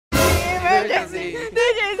Emergency!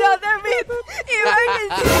 DJ's out there, beat!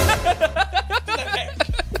 Emergency!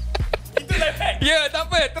 Yeah, tak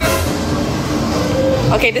apa. Terus.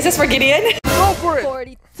 Okay, this is for Gideon. Go for it!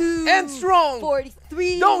 42. And strong.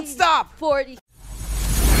 43. Don't stop. 40.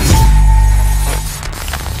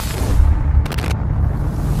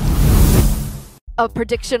 A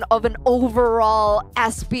prediction of an overall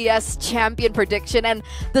SPS champion prediction, and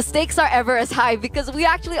the stakes are ever as high because we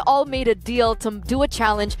actually all made a deal to do a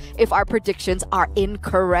challenge if our predictions are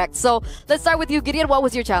incorrect. So let's start with you, Gideon. What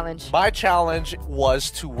was your challenge? My challenge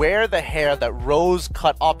was to wear the hair that Rose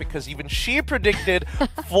cut off because even she predicted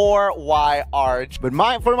 4YR. But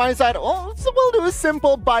for my side, oh, so we'll do a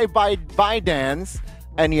simple bye dance.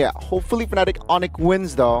 And yeah, hopefully Fnatic Onyx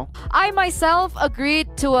wins though. I myself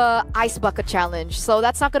agreed to a ice bucket challenge, so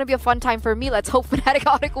that's not going to be a fun time for me. Let's hope Fnatic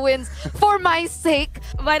Onyx wins for my sake.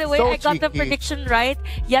 By the way, So I got the cheeky. prediction right.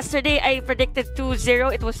 Yesterday, I predicted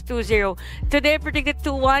 2-0. It was 2-0. Today, I predicted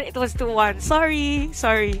 2-1. It was 2-1.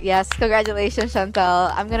 Sorry. Yes, congratulations,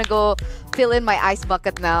 Chantal. I'm going to go fill in my ice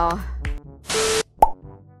bucket now.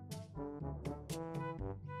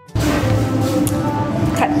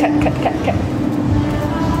 Cut.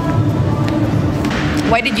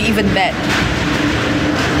 Why did you even bet?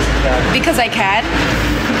 Because I can.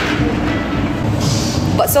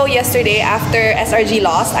 But so yesterday after SRG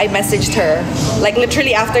lost, I messaged her. Like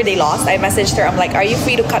literally after they lost, I messaged her. I'm like, are you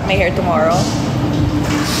free to cut my hair tomorrow?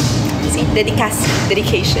 See,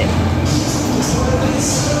 dedication.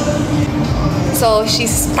 So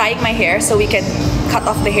she's tying my hair so we can cut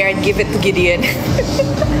off the hair and give it to Gideon.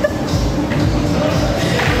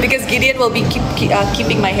 Because Gideon will be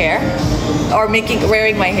keeping my hair or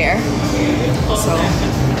wearing my hair. So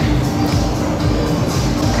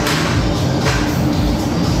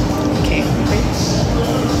okay.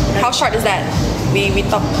 How short is that? We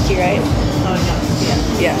talked here, right?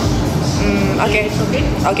 Yeah. Okay.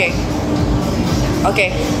 Okay.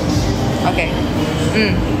 Okay. Okay.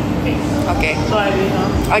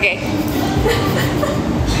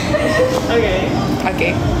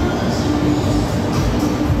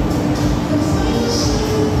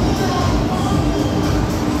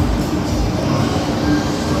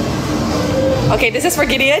 Okay, this is for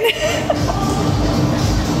Gideon.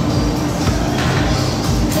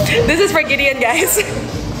 This is for Gideon, guys.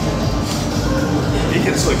 He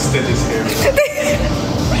can still extend his hair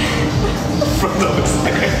from the other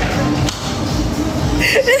side.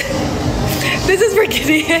 This is for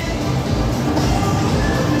Gideon.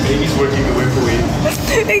 Baby's working the whip away.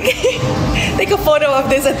 Take a photo of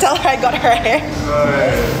this and tell her I got her hair.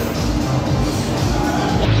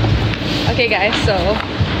 Okay, guys, so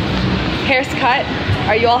hair's cut.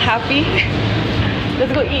 Are you all happy?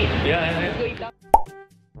 Let's go eat. Yeah. Let's go eat.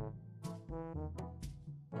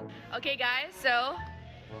 Okay, guys, so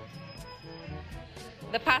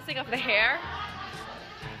the passing of the hair.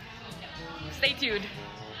 Stay tuned.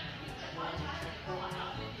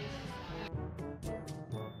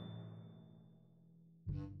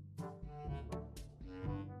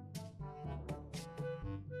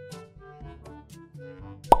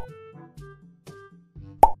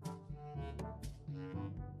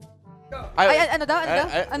 Ano daw?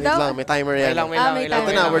 Wait lang, may timer yan. May Ito timer.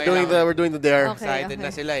 na, we're doing the dare. Okay, Excited okay. na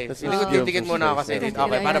sila eh. Let's Hindi ko use titigit some muna ako kasi. space.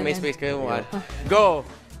 Okay, para may Ayan. space kayo. Go!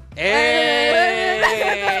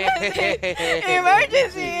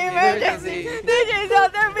 Emergency! DJ's out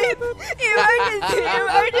there, beat! Emergency!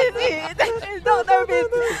 DJ's out there, beat!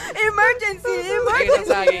 Emergency!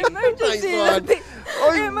 Nice one.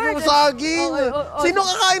 Oy, yung saging! Sino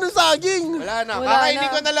kakain ng saging? Wala na. Wala Kakainin na.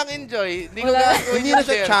 ko na lang enjoy. Hindi ko Wala. gagawin Hindi na yung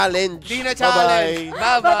siya share. challenge. Hindi na challenge.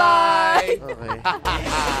 Bye-bye! Okay.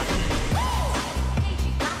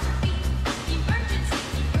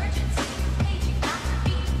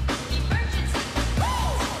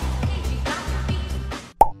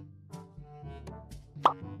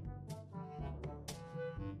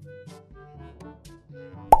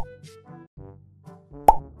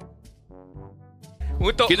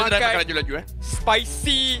 Untuk Kita dah makan makan laju-laju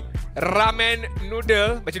spicy ramen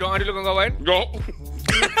noodle. Baca doa dulu kawan-kawan. Go.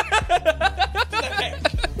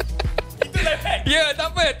 Ya, tak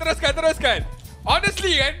apa. Teruskan.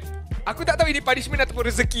 Honestly kan, aku tak tahu ini punishment ataupun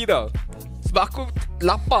rezeki tau. Sebab aku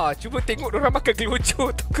lapar. Cuba tengok diorang makan kelojo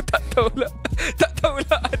tu. Aku tak tahulah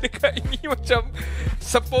adakah ini macam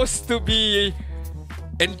supposed to be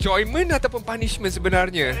enjoyment ataupun punishment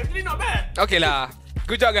sebenarnya. Actually not bad. Okay lah.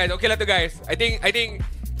 Good job guys. Okay lah tu guys. I think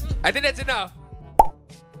that's enough.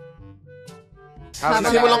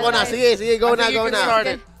 Simulan ko na. Sige, go na.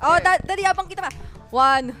 Oh, dali abang kita pa.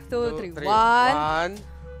 1, 2, 3. 1,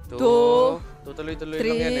 2, Tutuloy-tuloy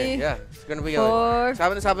lang yan eh. Yeah, it's gonna be 4,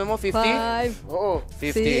 sabi mo, 50? 5, Oo,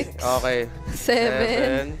 50. 6, Okay.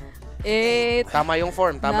 7, 8, Tama yung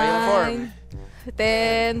form, 10,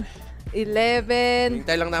 11,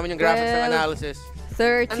 Hintay lang namin yung graphics ng 12, analysis.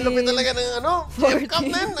 13, Ang lupit talaga ng ano, 14,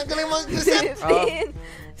 Captain, ang galing mag-set. 15,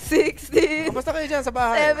 16, Kamusta kayo dyan sa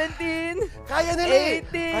bahay? 17, Kaya nila eh.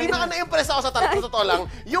 18, Pinaka-na-impress ako sa totoo lang,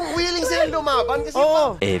 yung willing sila lumaban kasi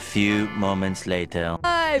A few moments later.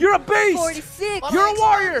 5, You're a beast! 46, You're a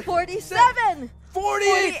warrior! 47,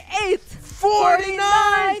 48! 48,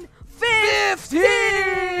 49, 50!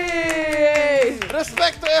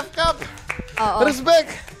 Respect to F-Cup! Oo. Respect!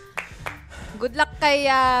 Good luck kay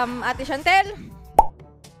Ate Chantel.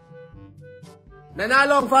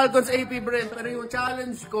 Nanalo ang Falcons AP Brent, pero yung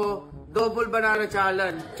challenge ko, double banana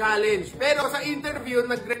challenge. Pero sa interview,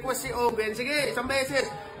 nag-request si Ogen, sige, isang beses.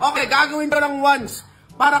 Okay, gagawin ko lang once.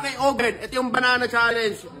 Para kay Ogen, ito yung banana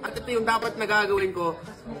challenge. At ito yung dapat na gagawin ko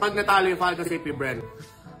pag natalo yung Falcons AP Brent.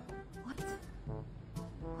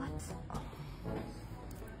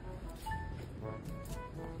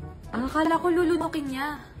 Akala ko lulunukin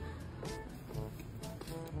niya.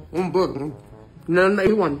 But,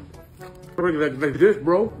 naiwan. Like this,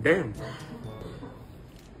 bro. Damn.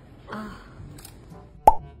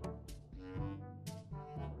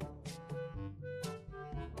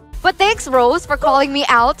 But thanks, Rose, for calling me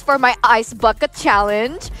out for my ice bucket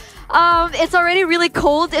challenge. It's already really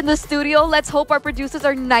cold in the studio. Let's hope our producers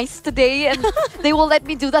are nice today and they will let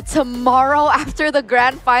me do that tomorrow after the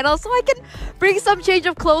grand final so I can bring some change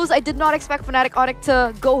of clothes. I did not expect Fnatic Onyx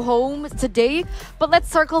to go home today, but let's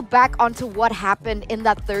circle back onto what happened in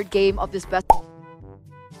that third game of this best.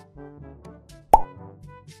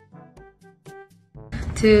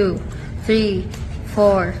 2, 3,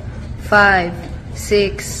 4, 5,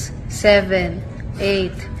 6, 7,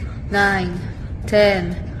 8, 9,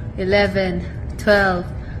 10, 11, 12,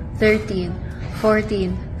 13,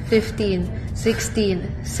 14, 15,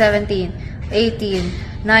 16, 17, 18,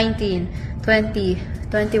 19, 20,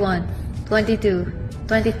 21, 22,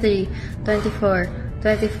 23, 24,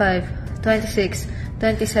 25, 26,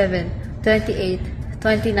 27, 28,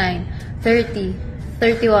 29, 30,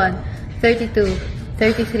 31, 32,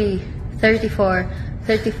 33, 34,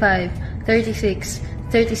 35, 36,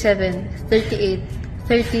 37, 38,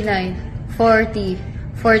 39, 40,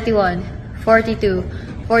 41, 42,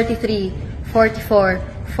 43, 44,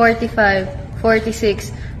 45,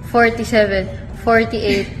 46, 47,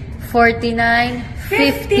 48, 49,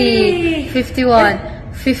 50, 51,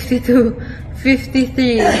 52,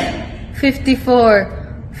 53, 54,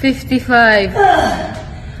 55.